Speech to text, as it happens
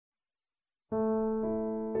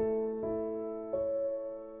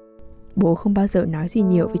Bố không bao giờ nói gì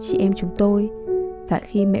nhiều với chị em chúng tôi, và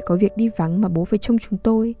khi mẹ có việc đi vắng mà bố phải trông chúng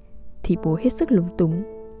tôi thì bố hết sức lúng túng.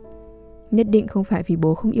 Nhất định không phải vì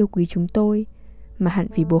bố không yêu quý chúng tôi, mà hẳn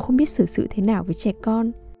vì bố không biết xử sự thế nào với trẻ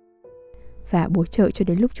con. Và bố chờ cho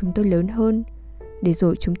đến lúc chúng tôi lớn hơn, để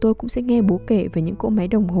rồi chúng tôi cũng sẽ nghe bố kể về những cỗ máy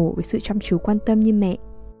đồng hồ với sự chăm chú quan tâm như mẹ.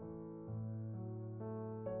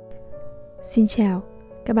 Xin chào,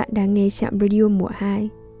 các bạn đang nghe Trạm Radio mùa 2.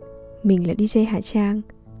 Mình là DJ Hà Trang,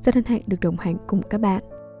 rất hân hạnh được đồng hành cùng các bạn.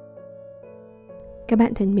 Các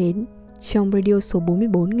bạn thân mến, trong radio số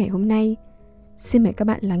 44 ngày hôm nay, xin mời các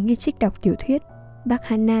bạn lắng nghe trích đọc tiểu thuyết Bác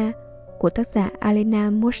Hana của tác giả Alena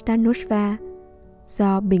Mornštajnová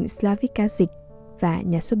do Bình Slavica dịch và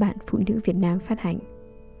Nhà xuất bản Phụ Nữ Việt Nam phát hành.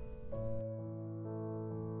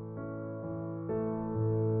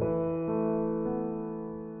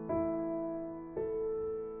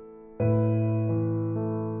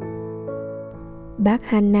 Bác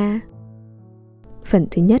Hana. Phần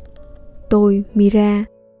thứ nhất. Tôi, Mira,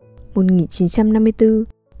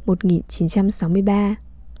 1954-1963.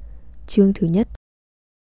 Chương thứ nhất.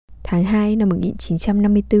 Tháng 2 năm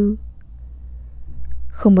 1954.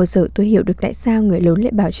 Không bao giờ tôi hiểu được tại sao người lớn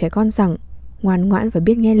lại bảo trẻ con rằng ngoan ngoãn và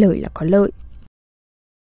biết nghe lời là có lợi.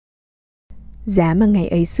 Giá mà ngày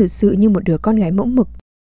ấy xử sự như một đứa con gái mẫu mực,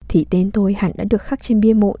 thì tên tôi hẳn đã được khắc trên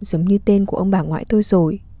bia mộ giống như tên của ông bà ngoại tôi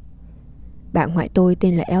rồi. Bà ngoại tôi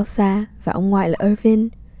tên là Elsa và ông ngoại là Irvin.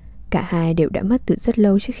 Cả hai đều đã mất từ rất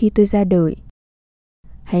lâu trước khi tôi ra đời.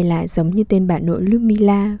 Hay là giống như tên bà nội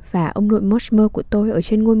Ludmila và ông nội Mosmer của tôi ở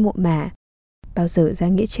trên ngôi mộ mà, bao giờ ra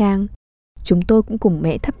nghĩa trang, chúng tôi cũng cùng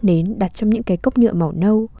mẹ thắp nến đặt trong những cái cốc nhựa màu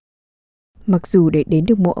nâu. Mặc dù để đến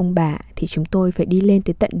được mộ ông bà thì chúng tôi phải đi lên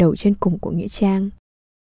tới tận đầu trên cùng của nghĩa trang.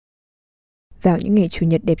 Vào những ngày chủ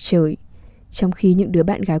nhật đẹp trời, trong khi những đứa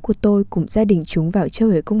bạn gái của tôi cùng gia đình chúng vào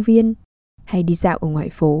chơi ở công viên hay đi dạo ở ngoài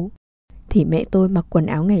phố, thì mẹ tôi mặc quần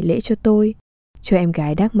áo ngày lễ cho tôi, cho em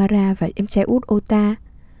gái Dagmara và em trai út Ota,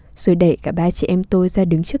 rồi đẩy cả ba chị em tôi ra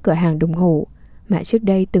đứng trước cửa hàng đồng hồ mà trước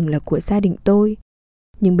đây từng là của gia đình tôi.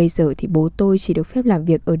 Nhưng bây giờ thì bố tôi chỉ được phép làm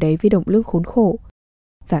việc ở đấy với đồng lương khốn khổ,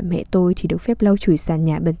 và mẹ tôi thì được phép lau chùi sàn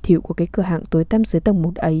nhà bẩn thỉu của cái cửa hàng tối tăm dưới tầng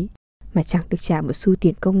 1 ấy mà chẳng được trả một xu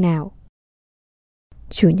tiền công nào.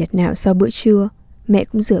 Chủ nhật nào sau bữa trưa, mẹ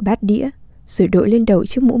cũng rửa bát đĩa, rồi đội lên đầu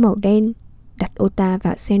chiếc mũ màu đen, đặt Ota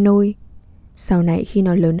vào xe nôi. Sau này khi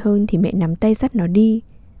nó lớn hơn thì mẹ nắm tay dắt nó đi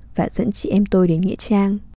và dẫn chị em tôi đến nghĩa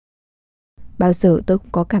trang. Bao giờ tôi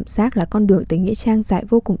cũng có cảm giác là con đường tới nghĩa trang dài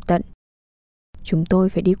vô cùng tận. Chúng tôi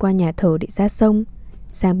phải đi qua nhà thờ để ra sông,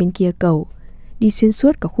 sang bên kia cầu, đi xuyên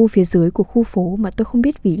suốt cả khu phía dưới của khu phố mà tôi không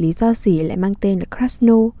biết vì lý do gì lại mang tên là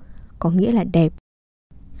Krasno, có nghĩa là đẹp.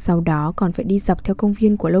 Sau đó còn phải đi dọc theo công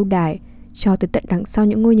viên của lâu đài cho tới tận đằng sau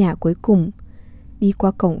những ngôi nhà cuối cùng, đi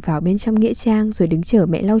qua cổng vào bên trong nghĩa trang rồi đứng chờ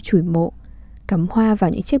mẹ lau chùi mộ, cắm hoa vào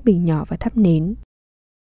những chiếc bình nhỏ và thắp nến.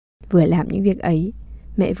 Vừa làm những việc ấy,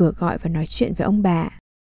 mẹ vừa gọi và nói chuyện với ông bà.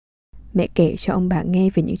 Mẹ kể cho ông bà nghe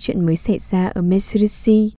về những chuyện mới xảy ra ở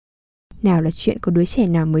Mezirící. Nào là chuyện có đứa trẻ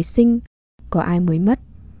nào mới sinh, có ai mới mất,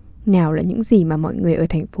 nào là những gì mà mọi người ở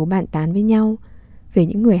thành phố bàn tán với nhau, về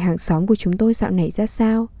những người hàng xóm của chúng tôi dạo này ra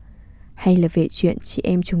sao, hay là về chuyện chị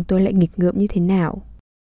em chúng tôi lại nghịch ngợm như thế nào.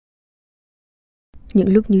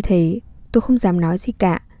 Những lúc như thế, tôi không dám nói gì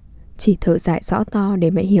cả, chỉ thở dài rõ to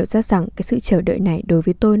để mẹ hiểu ra rằng cái sự chờ đợi này đối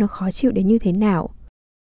với tôi nó khó chịu đến như thế nào.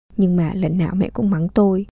 Nhưng mà lần nào mẹ cũng mắng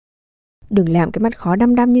tôi: đừng làm cái mắt khó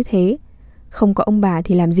đăm đăm như thế, không có ông bà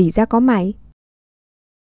thì làm gì ra có mày.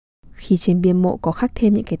 Khi trên bia mộ có khắc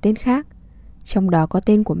thêm những cái tên khác, trong đó có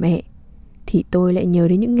tên của mẹ, thì tôi lại nhớ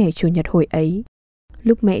đến những ngày chủ nhật hồi ấy,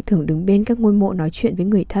 lúc mẹ thường đứng bên các ngôi mộ nói chuyện với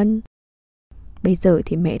người thân. Bây giờ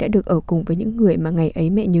thì mẹ đã được ở cùng với những người mà ngày ấy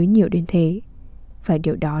mẹ nhớ nhiều đến thế, và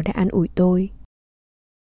điều đó đã an ủi tôi.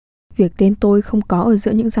 Việc tên tôi không có ở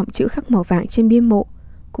giữa những dòng chữ khắc màu vàng trên bia mộ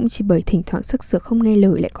cũng chỉ bởi thỉnh thoảng sức sược không nghe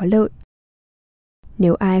lời lại có lợi.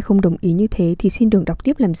 Nếu ai không đồng ý như thế thì xin đừng đọc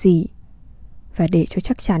tiếp làm gì. Và để cho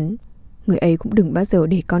chắc chắn, người ấy cũng đừng bao giờ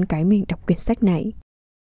để con cái mình đọc quyển sách này.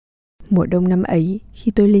 Mùa đông năm ấy,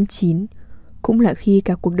 khi tôi lên 9, cũng là khi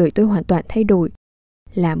cả cuộc đời tôi hoàn toàn thay đổi.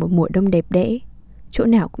 Là một mùa đông đẹp đẽ, chỗ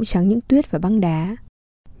nào cũng trắng những tuyết và băng đá.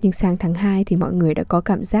 Nhưng sang tháng 2 thì mọi người đã có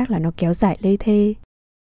cảm giác là nó kéo dài lê thê.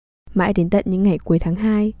 Mãi đến tận những ngày cuối tháng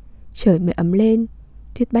 2, trời mới ấm lên,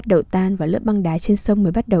 tuyết bắt đầu tan và lớp băng đá trên sông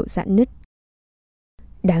mới bắt đầu rạn nứt.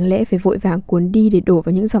 Đáng lẽ phải vội vàng cuốn đi để đổ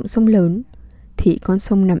vào những dòng sông lớn, thì con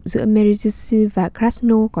sông nằm giữa Mezirící và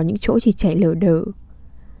Krasno có những chỗ chỉ chảy lờ đờ.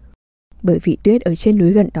 Bởi vì tuyết ở trên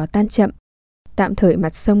núi gần đó tan chậm, tạm thời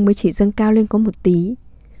mặt sông mới chỉ dâng cao lên có một tí,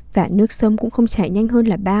 và nước sông cũng không chảy nhanh hơn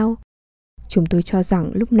là bao. Chúng tôi cho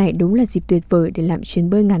rằng lúc này đúng là dịp tuyệt vời để làm chuyến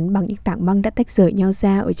bơi ngắn bằng những tảng băng đã tách rời nhau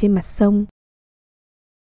ra ở trên mặt sông.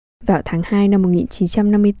 Vào tháng 2 năm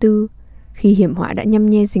 1954, khi hiểm họa đã nhăm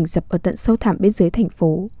nhe rình rập ở tận sâu thẳm bên dưới thành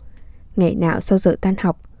phố, ngày nào sau giờ tan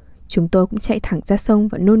học, chúng tôi cũng chạy thẳng ra sông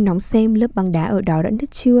và nôn nóng xem lớp băng đá ở đó đã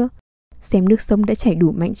nứt chưa, xem nước sông đã chảy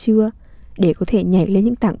đủ mạnh chưa, để có thể nhảy lên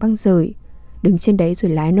những tảng băng rời, đứng trên đấy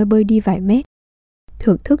rồi lái nó bơi đi vài mét.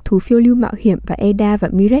 Thưởng thức thú phiêu lưu mạo hiểm và Eda và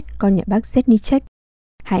Mirek, con nhà bác Mezirící,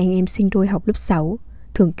 hai anh em sinh đôi học lớp 6,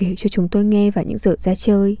 thường kể cho chúng tôi nghe vào những giờ ra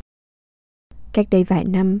chơi. Cách đây vài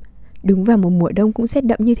năm, đúng vào một mùa đông cũng rét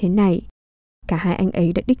đậm như thế này, cả hai anh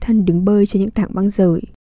ấy đã đích thân đứng bơi trên những tảng băng rời.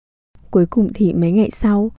 Cuối cùng thì mấy ngày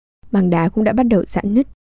sau, băng đá cũng đã bắt đầu giãn nứt.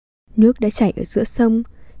 Nước đã chảy ở giữa sông,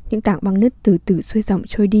 những tảng băng nứt từ từ xuôi dòng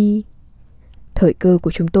trôi đi. Thời cơ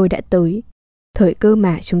của chúng tôi đã tới, thời cơ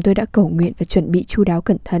mà chúng tôi đã cầu nguyện và chuẩn bị chu đáo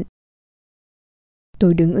cẩn thận.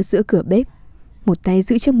 Tôi đứng ở giữa cửa bếp, một tay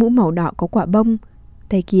giữ chiếc mũ màu đỏ có quả bông,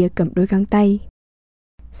 tay kia cầm đôi găng tay.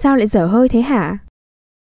 Sao lại dở hơi thế hả?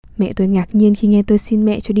 Mẹ tôi ngạc nhiên khi nghe tôi xin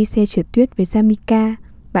mẹ cho đi xe trượt tuyết với Jamika,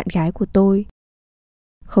 bạn gái của tôi.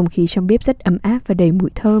 Không khí trong bếp rất ấm áp và đầy mùi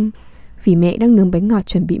thơm, vì mẹ đang nướng bánh ngọt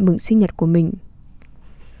chuẩn bị mừng sinh nhật của mình.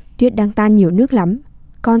 Tuyết đang tan nhiều nước lắm,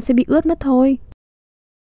 con sẽ bị ướt mất thôi.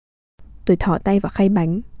 Tôi thỏ tay vào khay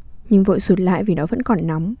bánh, nhưng vội rụt lại vì nó vẫn còn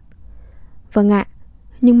nóng. Vâng ạ,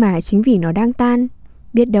 nhưng mà chính vì nó đang tan,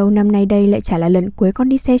 biết đâu năm nay đây lại chả là lần cuối con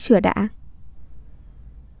đi xe trượt ạ.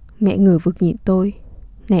 Mẹ ngửa vực nhìn tôi.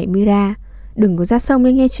 Này Mira, đừng có ra sông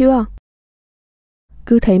đấy nghe chưa?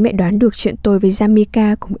 Cứ thấy mẹ đoán được chuyện tôi với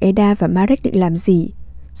Jamika cùng Eda và Marek định làm gì,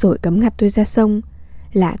 rồi cấm ngặt tôi ra sông,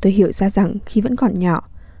 là tôi hiểu ra rằng khi vẫn còn nhỏ,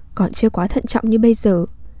 còn chưa quá thận trọng như bây giờ,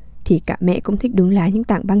 thì cả mẹ cũng thích đứng lái những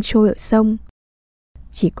tảng băng trôi ở sông.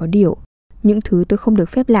 Chỉ có điều, những thứ tôi không được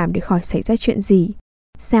phép làm để khỏi xảy ra chuyện gì,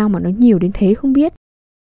 sao mà nó nhiều đến thế không biết.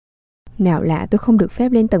 Nào là tôi không được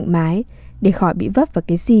phép lên tầng mái để khỏi bị vấp vào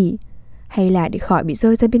cái gì, hay là để khỏi bị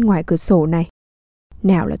rơi ra bên ngoài cửa sổ này.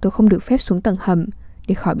 Nào là tôi không được phép xuống tầng hầm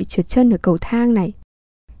để khỏi bị trượt chân ở cầu thang này.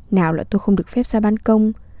 Nào là tôi không được phép ra ban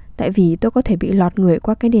công, tại vì tôi có thể bị lọt người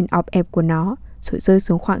qua cái nền ọp ẹp của nó, rồi rơi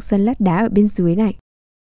xuống khoảng sân lát đá ở bên dưới này.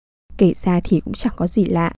 Kể ra thì cũng chẳng có gì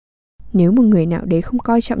lạ, nếu một người nào đấy không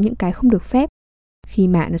coi trọng những cái không được phép, khi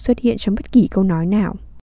mà nó xuất hiện trong bất kỳ câu nói nào.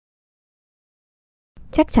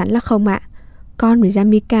 Chắc chắn là không ạ. Con với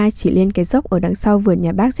Jamika chỉ lên cái dốc ở đằng sau vườn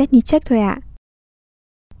nhà bác Mezirící thôi ạ.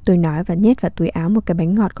 Tôi nói và nhét vào túi áo một cái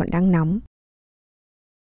bánh ngọt còn đang nóng.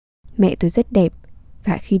 Mẹ tôi rất đẹp,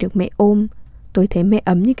 và khi được mẹ ôm, tôi thấy mẹ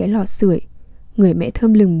ấm như cái lò sưởi, người mẹ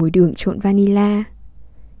thơm lừng mùi đường trộn vanilla.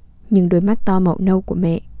 Nhưng đôi mắt to màu nâu của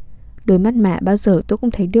mẹ, đôi mắt mà bao giờ tôi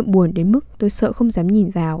cũng thấy đượm buồn đến mức tôi sợ không dám nhìn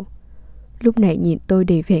vào, lúc này nhìn tôi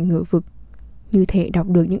đầy vẻ ngờ vực, như thể đọc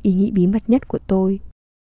được những ý nghĩ bí mật nhất của tôi.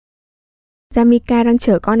 Jamika đang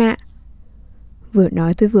chở con ạ. Vừa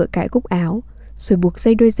nói tôi vừa cài cúc áo, rồi buộc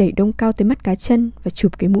dây đôi giày đông cao tới mắt cá chân và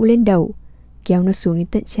chụp cái mũ lên đầu, kéo nó xuống đến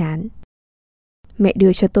tận trán. Mẹ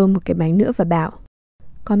đưa cho tôi một cái bánh nữa và bảo,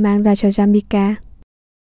 con mang ra cho Jamika.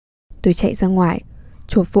 Tôi chạy ra ngoài,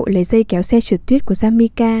 chộp vội lấy dây kéo xe trượt tuyết của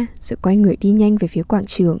Jamika, rồi quay người đi nhanh về phía quảng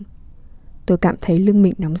trường. Tôi cảm thấy lưng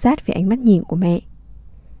mình nóng rát vì ánh mắt nhìn của mẹ.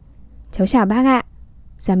 Cháu chào bác ạ,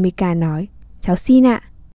 Jamika nói. Cháu xin ạ.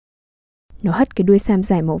 Nó hất cái đuôi sam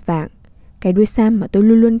dài màu vàng, cái đuôi sam mà tôi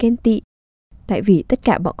luôn luôn ghen tị, tại vì tất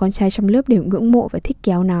cả bọn con trai trong lớp đều ngưỡng mộ và thích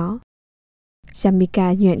kéo nó.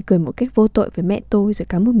 Jamika nhoẻn cười một cách vô tội với mẹ tôi rồi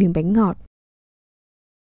cắn một miếng bánh ngọt.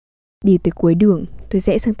 Đi tới cuối đường, tôi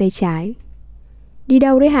rẽ sang tay trái. Đi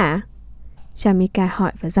đâu đấy hả? Jamika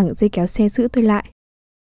hỏi và giằng dây kéo xe giữ tôi lại.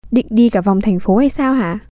 Định đi cả vòng thành phố hay sao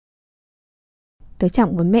hả? Tớ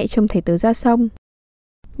chẳng muốn mẹ trông thấy tớ ra sông.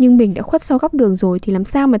 Nhưng mình đã khuất sau góc đường rồi thì làm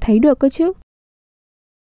sao mà thấy được cơ chứ?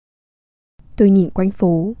 Tôi nhìn quanh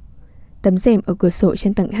phố. Tấm rèm ở cửa sổ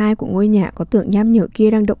trên tầng 2 của ngôi nhà có tượng nham nhở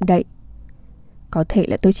kia đang động đậy. Có thể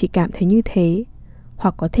là tôi chỉ cảm thấy như thế,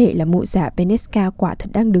 hoặc có thể là mụ già Beneska quả thật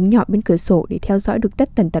đang đứng nhọn bên cửa sổ để theo dõi được tất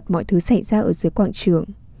tần tật mọi thứ xảy ra ở dưới quảng trường.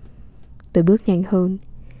 Tôi bước nhanh hơn.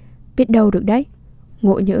 Biết đâu được đấy,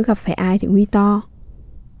 ngộ nhỡ gặp phải ai thì nguy to.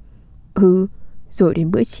 Rồi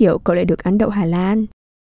đến bữa chiều cậu lại được ăn đậu Hà Lan.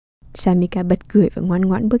 Jamika bật cười và ngoan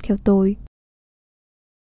ngoãn bước theo tôi.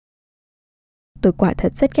 Tôi quả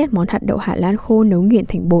thật rất ghét món hạt đậu Hà Lan khô nấu nghiền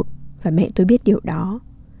thành bột, và mẹ tôi biết điều đó.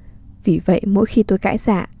 Vì vậy mỗi khi tôi cãi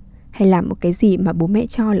dạ hay làm một cái gì mà bố mẹ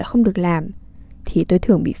cho là không được làm, thì tôi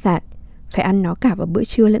thường bị phạt, phải ăn nó cả vào bữa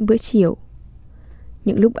trưa lẫn bữa chiều.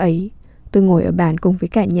 Những lúc ấy, tôi ngồi ở bàn cùng với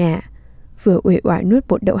cả nhà, vừa uể oải nuốt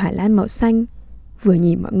bột đậu Hà Lan màu xanh, vừa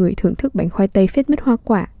nhìn mọi người thưởng thức bánh khoai tây phết mứt hoa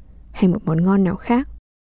quả hay một món ngon nào khác.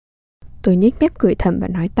 Tôi nhếch mép cười thầm và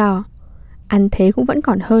nói to, ăn thế cũng vẫn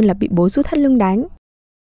còn hơn là bị bố rút thắt lưng đánh.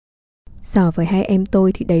 So với hai em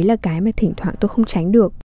tôi thì đấy là cái mà thỉnh thoảng tôi không tránh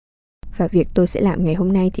được. Và việc tôi sẽ làm ngày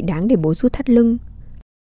hôm nay thì đáng để bố rút thắt lưng.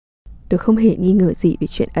 Tôi không hề nghi ngờ gì về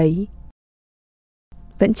chuyện ấy.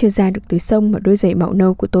 Vẫn chưa ra được tới sông mà đôi giày màu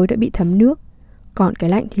nâu của tôi đã bị thấm nước. Còn cái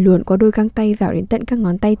lạnh thì luồn qua đôi găng tay vào đến tận các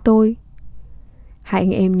ngón tay tôi. Hai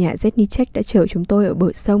anh em nhà Mezirící đã chở chúng tôi ở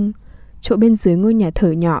bờ sông, chỗ bên dưới ngôi nhà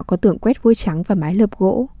thờ nhỏ có tường quét vôi trắng và mái lợp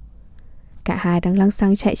gỗ. Cả hai đang lăng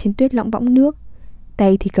xăng chạy trên tuyết lõng bõng nước,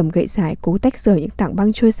 tay thì cầm gậy dài cố tách rời những tảng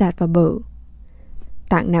băng trôi dạt vào bờ.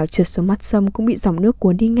 Tảng nào trượt xuống mặt sông cũng bị dòng nước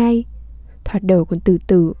cuốn đi ngay. Thoạt đầu còn từ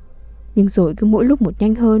từ, nhưng rồi cứ mỗi lúc một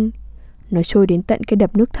nhanh hơn. Nó trôi đến tận cái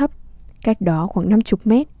đập nước thấp, cách đó khoảng 50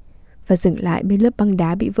 mét, và dừng lại bên lớp băng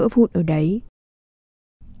đá bị vỡ vụn ở đấy.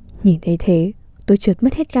 Nhìn thấy thế, tôi chợt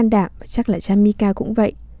mất hết can đảm, và chắc là Jamika cũng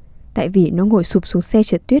vậy. Tại vì nó ngồi sụp xuống xe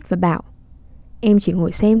trượt tuyết và bảo, em chỉ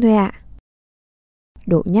ngồi xem thôi ạ.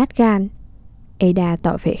 Đồ nhát gan. Ada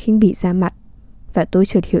tỏ vẻ khinh bỉ ra mặt, và tôi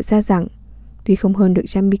chợt hiểu ra rằng tuy không hơn được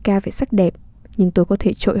Jamika về sắc đẹp, nhưng tôi có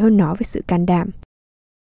thể trội hơn nó về sự can đảm.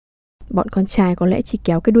 Bọn con trai có lẽ chỉ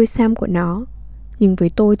kéo cái đuôi sam của nó, nhưng với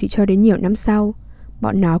tôi thì cho đến nhiều năm sau,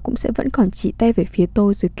 bọn nó cũng sẽ vẫn còn chỉ tay về phía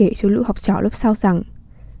tôi rồi kể cho lũ học trò lớp sau rằng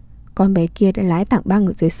con bé kia đã lái tảng băng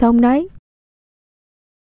ở dưới sông đấy.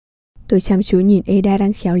 Tôi chăm chú nhìn Ada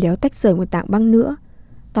đang khéo léo tách rời một tảng băng nữa,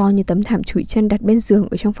 to như tấm thảm chùi chân đặt bên giường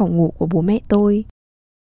ở trong phòng ngủ của bố mẹ tôi.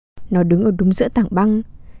 Nó đứng ở đúng giữa tảng băng,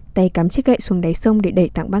 tay cắm chiếc gậy xuống đáy sông để đẩy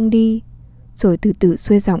tảng băng đi, rồi từ từ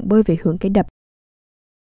xuôi dòng bơi về hướng cái đập.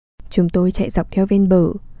 Chúng tôi chạy dọc theo ven bờ,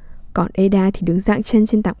 còn Ada thì đứng dạng chân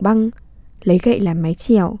trên tảng băng, lấy gậy làm mái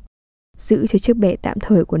chèo, giữ cho chiếc bè tạm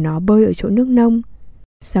thời của nó bơi ở chỗ nước nông,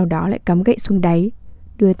 sau đó lại cắm gậy xuống đáy,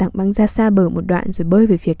 đưa tảng băng ra xa bờ một đoạn rồi bơi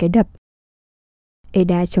về phía cái đập.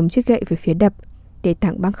 Ada chống chiếc gậy về phía đập để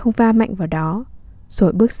tảng băng không va mạnh vào đó,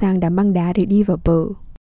 rồi bước sang đám băng đá để đi vào bờ.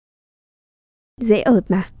 Dễ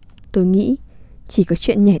ợt mà, tôi nghĩ, chỉ có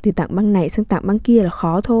chuyện nhảy từ tảng băng này sang tảng băng kia là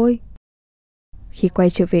khó thôi. Khi quay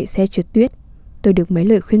trở về xe trượt tuyết, tôi được mấy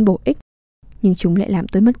lời khuyên bổ ích, nhưng chúng lại làm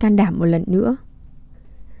tôi mất can đảm một lần nữa.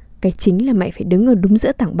 Cái chính là mày phải đứng ở đúng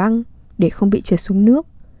giữa tảng băng để không bị trượt xuống nước,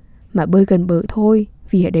 mà bơi gần bờ thôi,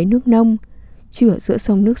 vì ở đấy nước nông, chứ ở giữa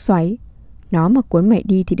sông nước xoáy, nó mà cuốn mày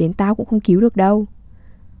đi thì đến tao cũng không cứu được đâu.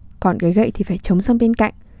 Còn cái gậy thì phải chống sang bên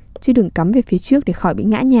cạnh, chứ đừng cắm về phía trước để khỏi bị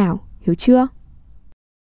ngã nhào, hiểu chưa?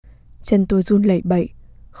 Chân tôi run lẩy bẩy,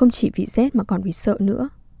 không chỉ vì rét mà còn vì sợ nữa.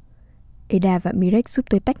 Ada và Mirek giúp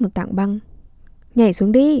tôi tách một tảng băng. Nhảy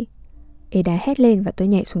xuống đi! Ada hét lên và tôi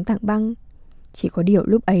nhảy xuống tảng băng. Chỉ có điều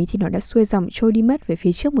lúc ấy thì nó đã xuôi dòng trôi đi mất về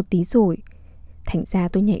phía trước một tí rồi. Thành ra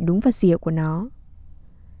tôi nhảy đúng vào rìa của nó.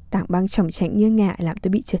 Tảng băng chỏng chảnh nghiêng ngả làm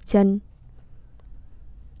tôi bị trượt chân.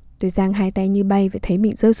 Tôi giang hai tay như bay và thấy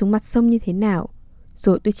mình rơi xuống mặt sông như thế nào.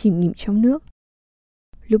 Rồi tôi chìm nghỉm trong nước.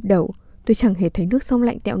 Lúc đầu tôi chẳng hề thấy nước sông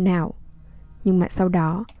lạnh tẹo nào. Nhưng mà sau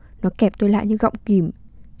đó nó kẹp tôi lại như gọng kìm,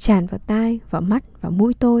 tràn vào tai, vào mắt, vào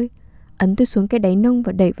mũi tôi, ấn tôi xuống cái đáy nông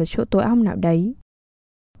và đẩy vào chỗ tối om nào đấy.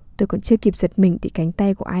 Tôi còn chưa kịp giật mình thì cánh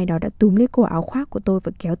tay của ai đó đã túm lấy cổ áo khoác của tôi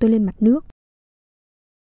và kéo tôi lên mặt nước.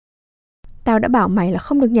 Tao đã bảo mày là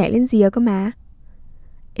không được nhảy lên rìa cơ mà.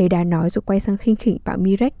 Ada nói rồi quay sang khinh khỉnh bảo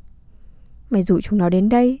Mirek. Mày rủ chúng nó đến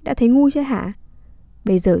đây đã thấy ngu chưa hả?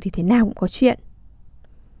 Bây giờ thì thế nào cũng có chuyện.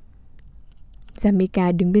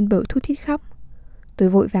 Jamika đứng bên bờ thút thít khóc. Tôi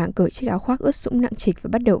vội vàng cởi chiếc áo khoác ướt sũng nặng trịch và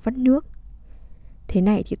bắt đầu vắt nước. Thế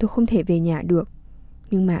này thì tôi không thể về nhà được,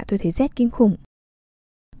 nhưng mà tôi thấy rét kinh khủng.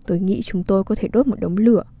 Tôi nghĩ chúng tôi có thể đốt một đống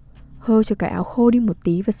lửa, hơ cho cái áo khô đi một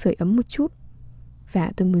tí và sưởi ấm một chút.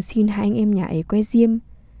 Và tôi muốn xin hai anh em nhà ấy que diêm,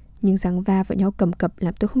 nhưng giằng va vào nhau cầm cập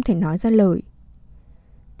làm tôi không thể nói ra lời.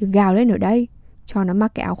 Đừng gào lên ở đây, cho nó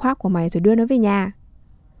mặc cái áo khoác của mày rồi đưa nó về nhà.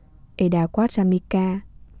 Ada quát Jamika.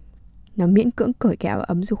 Nó miễn cưỡng cởi cái áo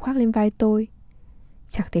ấm rồi khoác lên vai tôi.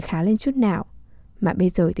 Chẳng thấy khá lên chút nào, mà bây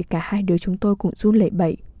giờ thì cả hai đứa chúng tôi cũng run lẩy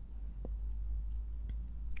bẩy.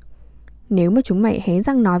 Nếu mà chúng mày hé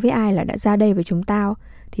răng nói với ai là đã ra đây với chúng tao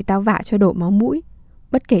thì tao vả cho đổ máu mũi,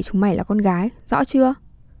 bất kể chúng mày là con gái, rõ chưa?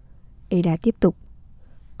 Ada tiếp tục.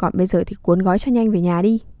 Còn bây giờ thì cuốn gói cho nhanh về nhà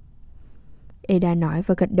đi. Ada nói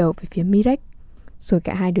và gật đầu về phía Mirek, rồi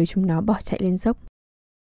cả hai đứa chúng nó bỏ chạy lên dốc.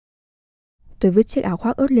 Tôi vứt chiếc áo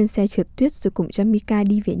khoác ướt lên xe trượt tuyết rồi cùng Jamika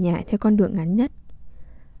đi về nhà theo con đường ngắn nhất.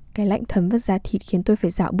 Cái lạnh thấm vào da thịt khiến tôi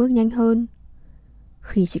phải dạo bước nhanh hơn.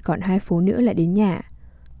 Khi chỉ còn 2 phố nữa là đến nhà,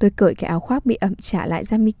 tôi cởi cái áo khoác bị ẩm trả lại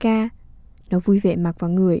Jamika. Nó vui vẻ mặc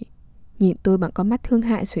vào người, nhìn tôi bằng con mắt thương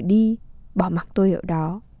hại rồi đi, bỏ mặc tôi ở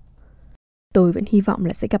đó. Tôi vẫn hy vọng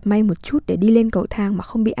là sẽ gặp may một chút để đi lên cầu thang mà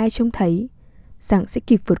không bị ai trông thấy, rằng sẽ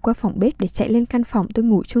kịp vượt qua phòng bếp để chạy lên căn phòng tôi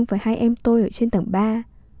ngủ chung với hai em tôi ở trên tầng 3,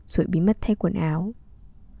 rồi bí mật thay quần áo.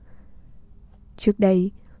 Trước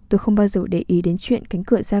đây, tôi không bao giờ để ý đến chuyện cánh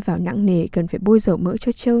cửa ra vào nặng nề cần phải bôi dầu mỡ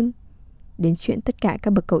cho trơn, đến chuyện tất cả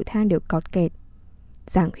các bậc cầu thang đều cọt kẹt,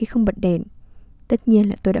 rằng khi không bật đèn, tất nhiên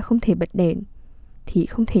là tôi đã không thể bật đèn, thì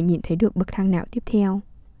không thể nhìn thấy được bậc thang nào tiếp theo.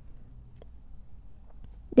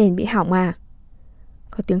 Đèn bị hỏng à?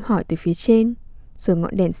 Có tiếng hỏi từ phía trên, rồi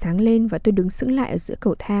ngọn đèn sáng lên và tôi đứng sững lại ở giữa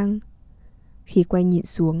cầu thang. Khi quay nhìn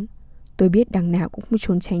xuống, tôi biết đằng nào cũng không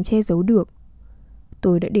trốn tránh che giấu được.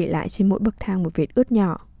 Tôi đã để lại trên mỗi bậc thang một vệt ướt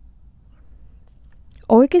nhỏ.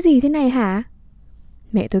 Ôi, cái gì thế này hả?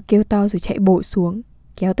 Mẹ tôi kêu to rồi chạy bổ xuống,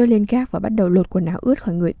 kéo tôi lên gác và bắt đầu lột quần áo ướt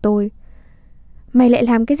khỏi người tôi. Mày lại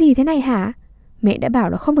làm cái gì thế này hả? Mẹ đã bảo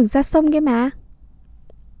là không được ra sông kia mà.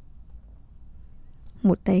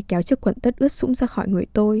 Một tay kéo chiếc quần tất ướt sũng ra khỏi người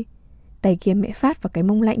tôi, tay kia mẹ phát vào cái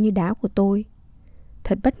mông lạnh như đá của tôi.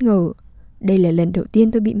 Thật bất ngờ, đây là lần đầu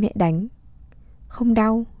tiên tôi bị mẹ đánh. Không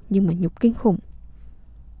đau, nhưng mà nhục kinh khủng.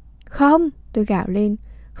 Không, tôi gào lên,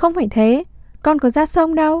 không phải thế, con có ra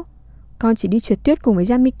sông đâu. Con chỉ đi trượt tuyết cùng với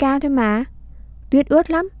Jamika thôi mà. Tuyết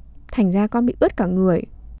ướt lắm, thành ra con bị ướt cả người.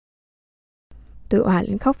 Tôi òa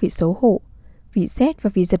lên khóc vì xấu hổ, vì rét và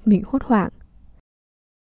vì giật mình hốt hoảng.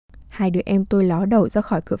 Hai đứa em tôi ló đầu ra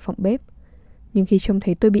khỏi cửa phòng bếp, nhưng khi trông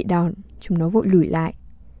thấy tôi bị đòn, chúng nó vội lùi lại.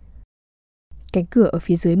 Cánh cửa ở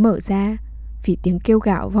phía dưới mở ra, vì tiếng kêu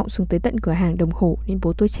gào vọng xuống tới tận cửa hàng đồng hồ, nên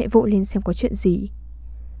bố tôi chạy vội lên xem có chuyện gì.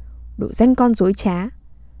 Đồ danh con dối trá,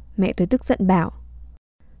 mẹ tôi tức giận bảo.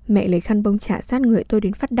 Mẹ lấy khăn bông chà sát người tôi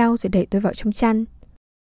đến phát đau rồi đẩy tôi vào trong chăn.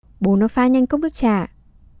 Bố nó pha nhanh cốc nước trà.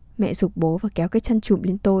 Mẹ giục bố và kéo cái chăn trùm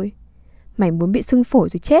lên tôi. Mày muốn bị sưng phổi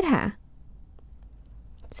rồi chết hả?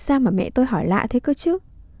 Sao mà mẹ tôi hỏi lạ thế cơ chứ?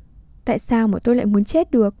 Tại sao mà tôi lại muốn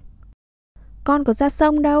chết được? Con có ra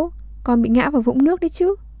sông đâu, con bị ngã vào vũng nước đấy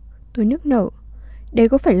chứ. Tôi nức nở. Đây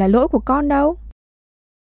có phải là lỗi của con đâu.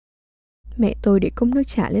 Mẹ tôi để cốc nước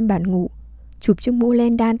trà lên bàn ngủ, chụp chiếc mũ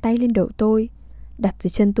len đan tay lên đầu tôi, đặt dưới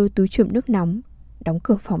chân tôi túi chùm nước nóng, đóng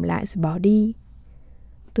cửa phòng lại rồi bỏ đi.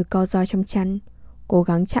 Tôi co ro trong chăn, cố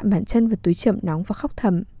gắng chạm bàn chân vào túi chườm nóng và khóc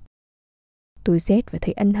thầm. Tôi rét và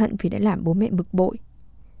thấy ân hận vì đã làm bố mẹ bực bội.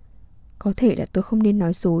 Có thể là tôi không nên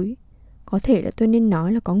nói dối, có thể là tôi nên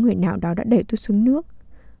nói là có người nào đó đã đẩy tôi xuống nước,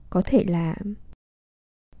 có thể là...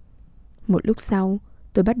 Một lúc sau,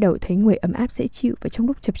 tôi bắt đầu thấy người ấm áp dễ chịu, và trong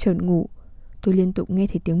lúc chập chờn ngủ, tôi liên tục nghe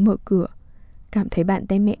thấy tiếng mở cửa, cảm thấy bàn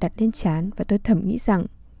tay mẹ đặt lên trán, và tôi thầm nghĩ rằng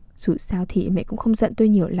dù sao thì mẹ cũng không giận tôi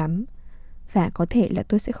nhiều lắm, và có thể là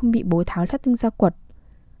tôi sẽ không bị bố tháo thắt lưng ra quật,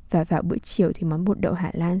 và vào bữa chiều thì món bột đậu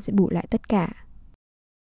Hà Lan sẽ bù lại tất cả.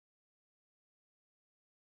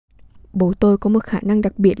 Bố tôi có một khả năng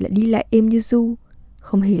đặc biệt là đi lại êm như ru,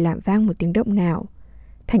 không hề làm vang một tiếng động nào.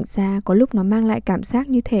 Thành ra có lúc nó mang lại cảm giác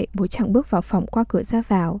như thể bố chẳng bước vào phòng qua cửa ra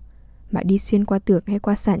vào, mà đi xuyên qua tường hay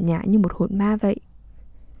qua sàn nhà như một hồn ma vậy.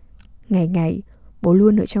 Ngày ngày, bố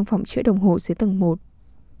luôn ở trong phòng chữa đồng hồ dưới tầng 1,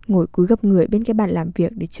 ngồi cúi gập người bên cái bàn làm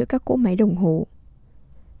việc để chữa các cỗ máy đồng hồ.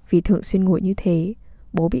 Vì thường xuyên ngồi như thế,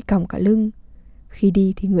 bố bị còng cả lưng. Khi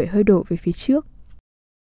đi thì người hơi đổ về phía trước.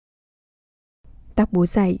 Tóc bố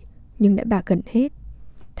dày, nhưng đã bạc gần hết.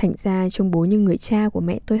 Thành ra trông bố như người cha của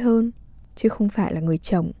mẹ tôi hơn, chứ không phải là người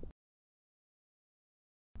chồng.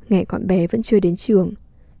 Ngày còn bé vẫn chưa đến trường,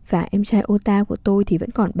 và em trai Ota của tôi thì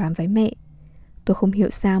vẫn còn bám váy mẹ. Tôi không hiểu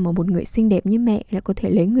sao mà một người xinh đẹp như mẹ lại có thể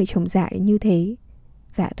lấy người chồng giả đến như thế.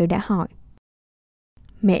 Và tôi đã hỏi.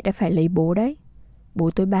 Mẹ đã phải lấy bố đấy.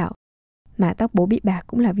 Bố tôi bảo, mà tóc bố bị bạc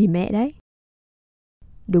cũng là vì mẹ đấy.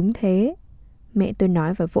 Đúng thế, mẹ tôi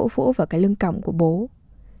nói và vỗ vỗ vào cái lưng còng của bố.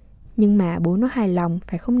 Nhưng mà bố nó hài lòng,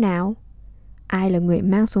 phải không nào? Ai là người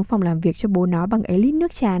mang xuống phòng làm việc cho bố nó bằng ấy lít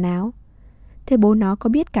nước trà nào? Thế bố nó có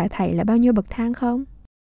biết cả thảy là bao nhiêu bậc thang không?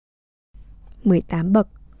 18 bậc.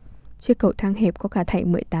 Chiếc cầu thang hẹp có cả thảy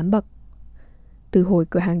 18 bậc. Từ hồi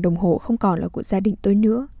cửa hàng đồng hồ không còn là của gia đình tôi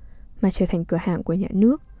nữa, mà trở thành cửa hàng của nhà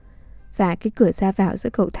nước, và cái cửa ra vào giữa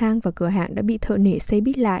cầu thang và cửa hàng đã bị thợ nể xây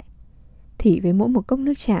bít lại, thì với mỗi một cốc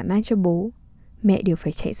nước trà mang cho bố, mẹ đều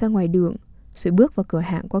phải chạy ra ngoài đường rồi bước vào cửa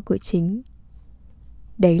hàng qua cửa chính.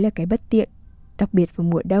 Đấy là cái bất tiện, đặc biệt vào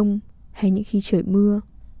mùa đông hay những khi trời mưa.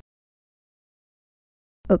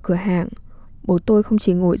 Ở cửa hàng, bố tôi không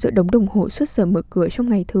chỉ ngồi giữa đống đồng hồ suốt giờ mở cửa trong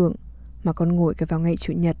ngày thường, mà còn ngồi cả vào ngày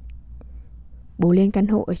chủ nhật. Bố lên căn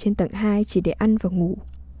hộ ở trên tầng 2 chỉ để ăn và ngủ.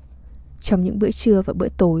 Trong những bữa trưa và bữa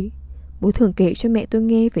tối, bố thường kể cho mẹ tôi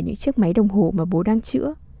nghe về những chiếc máy đồng hồ mà bố đang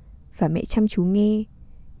chữa, và mẹ chăm chú nghe,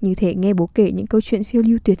 như thể nghe bố kể những câu chuyện phiêu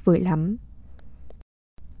lưu tuyệt vời lắm.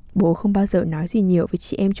 Bố không bao giờ nói gì nhiều với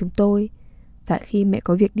chị em chúng tôi, và khi mẹ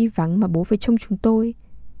có việc đi vắng mà bố phải trông chúng tôi,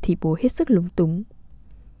 thì bố hết sức lúng túng.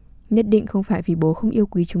 Nhất định không phải vì bố không yêu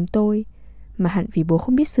quý chúng tôi, mà hẳn vì bố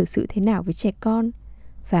không biết xử sự thế nào với trẻ con,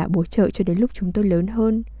 và bố chờ cho đến lúc chúng tôi lớn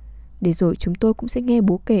hơn, để rồi chúng tôi cũng sẽ nghe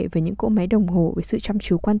bố kể về những cỗ máy đồng hồ với sự chăm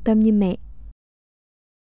chú quan tâm như mẹ.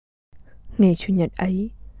 Ngày Chủ nhật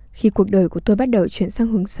ấy, khi cuộc đời của tôi bắt đầu chuyển sang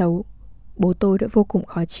hướng xấu, bố tôi đã vô cùng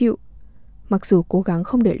khó chịu, mặc dù cố gắng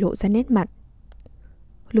không để lộ ra nét mặt.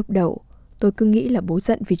 Lúc đầu, tôi cứ nghĩ là bố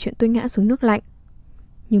giận vì chuyện tôi ngã xuống nước lạnh.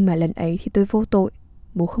 Nhưng mà lần ấy thì tôi vô tội,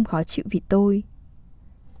 bố không khó chịu vì tôi.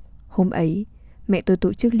 Hôm ấy, mẹ tôi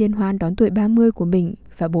tổ chức liên hoan đón tuổi 30 của mình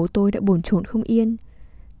và bố tôi đã bồn chồn không yên,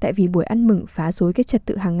 tại vì buổi ăn mừng phá rối cái trật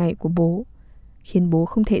tự hàng ngày của bố, khiến bố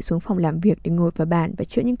không thể xuống phòng làm việc để ngồi vào bàn và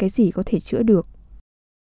chữa những cái gì có thể chữa được.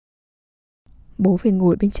 Bố phải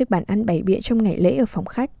ngồi bên chiếc bàn ăn bày biện trong ngày lễ ở phòng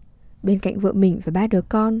khách, bên cạnh vợ mình và 3 đứa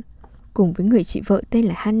con, cùng với người chị vợ tên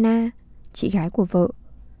là Hana, chị gái của vợ,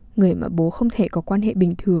 người mà bố không thể có quan hệ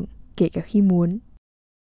bình thường, kể cả khi muốn.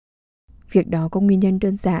 Việc đó có nguyên nhân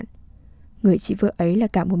đơn giản. Người chị vợ ấy là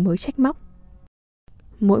cả một mớ trách móc.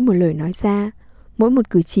 Mỗi một lời nói ra, mỗi một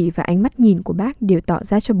cử chỉ và ánh mắt nhìn của bác đều tỏ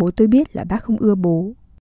ra cho bố tôi biết là bác không ưa bố.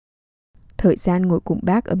 Thời gian ngồi cùng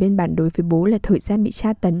bác ở bên bàn đối với bố là thời gian bị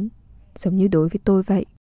tra tấn, giống như đối với tôi vậy.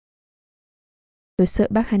 Tôi sợ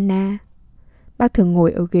bác Hana. Bác thường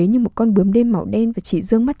ngồi ở ghế như một con bướm đêm màu đen và chỉ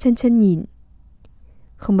dương mắt chân chân nhìn.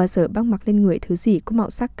 Không bao giờ bác mặc lên người thứ gì có màu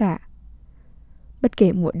sắc cả. Bất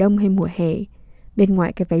kể mùa đông hay mùa hè, bên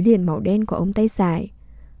ngoài cái váy liền màu đen có ống tay dài,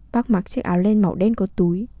 bác mặc chiếc áo len màu đen có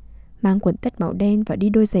túi, mang quần tất màu đen và đi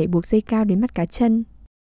đôi giày buộc dây cao đến mắt cá chân.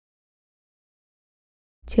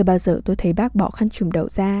 Chưa bao giờ tôi thấy bác bỏ khăn trùm đầu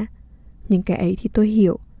ra, nhưng cái ấy thì tôi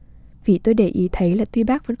hiểu, vì tôi để ý thấy là tuy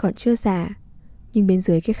bác vẫn còn chưa già, nhưng bên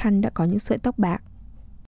dưới cái khăn đã có những sợi tóc bạc.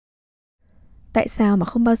 Tại sao mà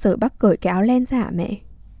không bao giờ bác cởi cái áo len ra hả mẹ?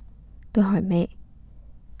 Tôi hỏi mẹ.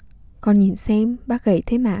 Con nhìn xem, bác gầy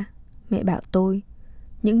thế mà. Mẹ bảo tôi,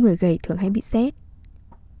 những người gầy thường hay bị rét.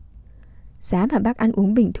 Giá mà bác ăn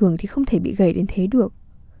uống bình thường thì không thể bị gầy đến thế được.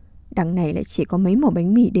 Đằng này lại chỉ có mấy mẩu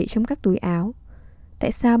bánh mì để trong các túi áo.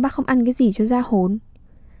 Tại sao bác không ăn cái gì cho ra hồn?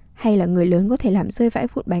 Hay là người lớn có thể làm rơi vãi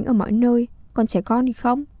vụn bánh ở mọi nơi, còn trẻ con thì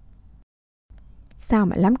không? Sao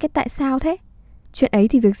mà lắm cái tại sao thế? Chuyện ấy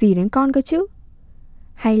thì việc gì đến con cơ chứ?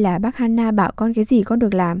 Hay là bác Hana bảo con cái gì con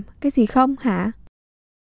được làm, cái gì không hả?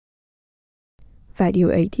 Và điều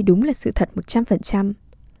ấy thì đúng là sự thật 100%.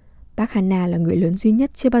 Bác Hana là người lớn duy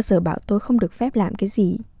nhất chưa bao giờ bảo tôi không được phép làm cái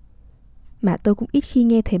gì. Mà tôi cũng ít khi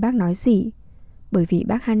nghe thấy bác nói gì, bởi vì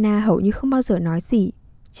bác Hana hầu như không bao giờ nói gì,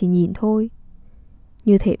 chỉ nhìn thôi.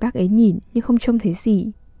 Như thể bác ấy nhìn nhưng không trông thấy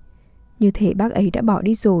gì. Như thể bác ấy đã bỏ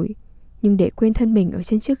đi rồi, nhưng để quên thân mình ở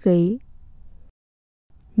trên chiếc ghế.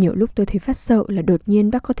 Nhiều lúc tôi thấy phát sợ là đột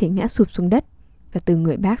nhiên bác có thể ngã sụp xuống đất, và từ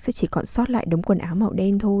người bác sẽ chỉ còn sót lại đống quần áo màu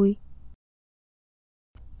đen thôi.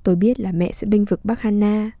 Tôi biết là mẹ sẽ bênh vực bác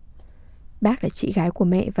Hana. Bác là chị gái của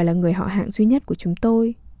mẹ và là người họ hàng duy nhất của chúng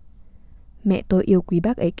tôi. Mẹ tôi yêu quý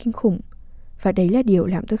bác ấy kinh khủng, và đấy là điều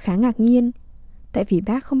làm tôi khá ngạc nhiên, tại vì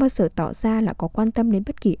bác không bao giờ tỏ ra là có quan tâm đến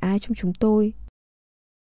bất kỳ ai trong chúng tôi.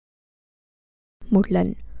 Một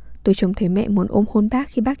lần, tôi trông thấy mẹ muốn ôm hôn bác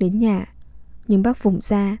khi bác đến nhà, nhưng bác vùng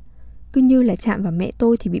ra, cứ như là chạm vào mẹ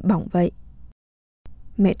tôi thì bị bỏng vậy.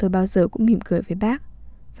 Mẹ tôi bao giờ cũng mỉm cười với bác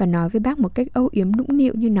và nói với bác một cách âu yếm nũng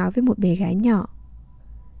nịu như nói với một bé gái nhỏ.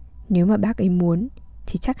 Nếu mà bác ấy muốn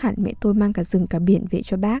thì chắc hẳn mẹ tôi mang cả rừng cả biển về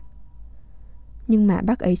cho bác. Nhưng mà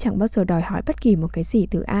bác ấy chẳng bao giờ đòi hỏi bất kỳ một cái gì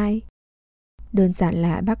từ ai. Đơn giản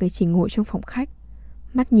là bác ấy chỉ ngồi trong phòng khách,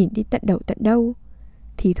 mắt nhìn đi tận đầu tận đâu,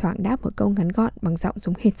 thì thoảng đáp một câu ngắn gọn bằng giọng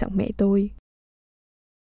giống hệt giọng mẹ tôi.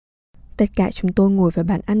 Tất cả chúng tôi ngồi vào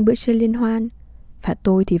bàn ăn bữa trưa liên hoan, và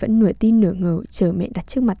tôi thì vẫn nửa tin nửa ngờ chờ mẹ đặt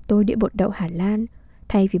trước mặt tôi đĩa bột đậu Hà Lan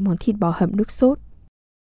thay vì món thịt bò hầm nước sốt.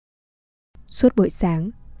 Suốt buổi sáng,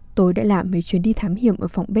 tôi đã làm mấy chuyến đi thám hiểm ở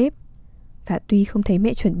phòng bếp, và tuy không thấy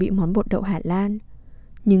mẹ chuẩn bị món bột đậu Hà Lan,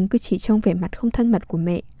 nhưng cứ chỉ trong vẻ mặt không thân mật của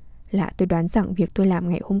mẹ là tôi đoán rằng việc tôi làm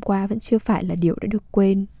ngày hôm qua vẫn chưa phải là điều đã được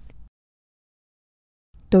quên.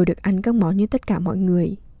 Tôi được ăn các món như tất cả mọi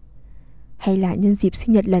người. Hay là nhân dịp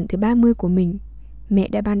sinh nhật lần thứ 30 của mình, mẹ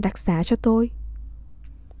đã ban đặc xá cho tôi.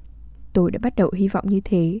 Tôi đã bắt đầu hy vọng như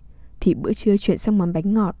thế, thì bữa trưa chuyển sang món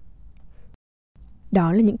bánh ngọt.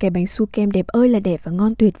 Đó là những cái bánh su kem đẹp ơi là đẹp và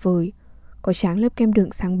ngon tuyệt vời, có tráng lớp kem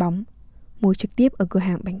đường sáng bóng, mua trực tiếp ở cửa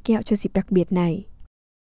hàng bánh kẹo cho dịp đặc biệt này.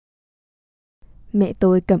 Mẹ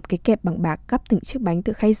tôi cầm cái kẹp bằng bạc cắp từng chiếc bánh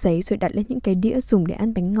từ khay giấy rồi đặt lên những cái đĩa dùng để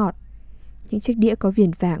ăn bánh ngọt. Những chiếc đĩa có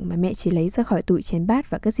viền vàng mà mẹ chỉ lấy ra khỏi tủ chén bát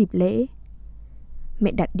vào các dịp lễ.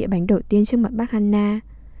 Mẹ đặt đĩa bánh đầu tiên trước mặt bác Hana,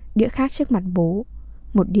 đĩa khác trước mặt bố,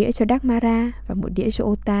 một đĩa cho Đắc Mara và một đĩa cho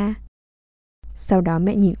Ota. Sau đó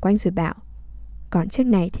mẹ nhìn quanh rồi bảo, còn chiếc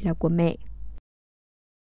này thì là của mẹ.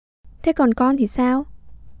 Thế còn con thì sao?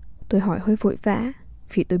 Tôi hỏi hơi vội vã,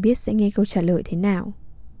 vì tôi biết sẽ nghe câu trả lời thế nào.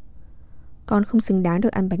 Con không xứng đáng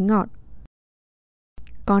được ăn bánh ngọt.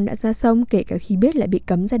 Con đã ra sông kể cả khi biết lại bị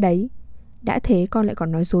cấm ra đấy. Đã thế con lại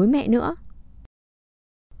còn nói dối mẹ nữa.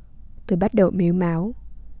 Tôi bắt đầu mếu máo.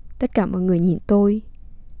 Tất cả mọi người nhìn tôi.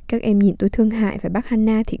 Các em nhìn tôi thương hại và bác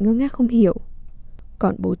Hana thì ngơ ngác không hiểu.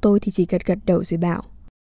 Còn bố tôi thì chỉ gật gật đầu rồi bảo,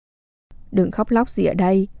 đừng khóc lóc gì ở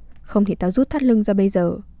đây, không thì tao rút thắt lưng ra bây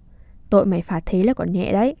giờ. Tội mày phạt thế là còn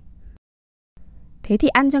nhẹ đấy. Thế thì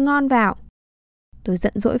ăn cho ngon vào. Tôi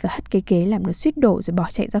giận dỗi và hất cái ghế làm nó suýt đổ rồi bỏ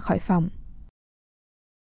chạy ra khỏi phòng.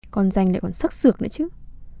 Con danh lại còn sắc sược nữa chứ.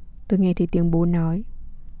 Tôi nghe thấy tiếng bố nói,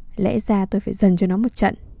 lẽ ra tôi phải dần cho nó một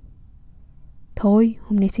trận. Thôi,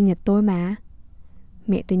 hôm nay sinh nhật tôi mà.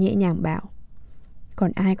 Mẹ tôi nhẹ nhàng bảo.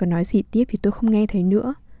 Còn ai có nói gì tiếp thì tôi không nghe thấy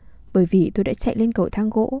nữa, bởi vì tôi đã chạy lên cầu thang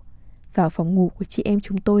gỗ, vào phòng ngủ của chị em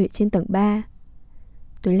chúng tôi ở trên tầng 3.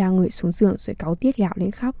 Tôi lao người xuống giường rồi cáu tiết gào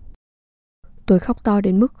lên khóc. Tôi khóc to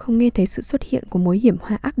đến mức không nghe thấy sự xuất hiện của mối hiểm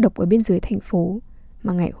họa ác độc ở bên dưới thành phố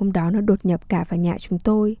mà ngày hôm đó nó đột nhập cả vào nhà chúng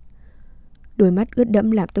tôi. Đôi mắt ướt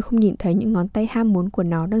đẫm làm tôi không nhìn thấy những ngón tay ham muốn của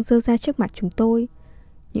nó đang giơ ra trước mặt chúng tôi,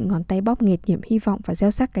 những ngón tay bóp nghẹt niềm hy vọng và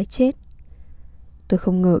gieo rắc cái chết. Tôi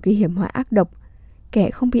không ngờ cái hiểm họa ác độc,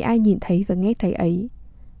 kẻ không bị ai nhìn thấy và nghe thấy ấy,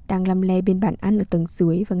 đang lăm le bên bàn ăn ở tầng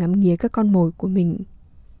dưới và ngắm nghía các con mồi của mình.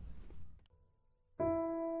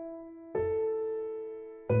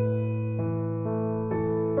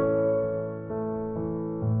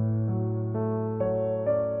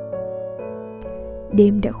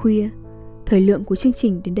 Đêm đã khuya, thời lượng của chương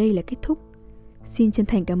trình đến đây là kết thúc. Xin chân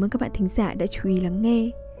thành cảm ơn các bạn thính giả đã chú ý lắng nghe.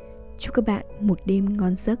 Chúc các bạn một đêm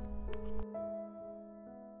ngon giấc.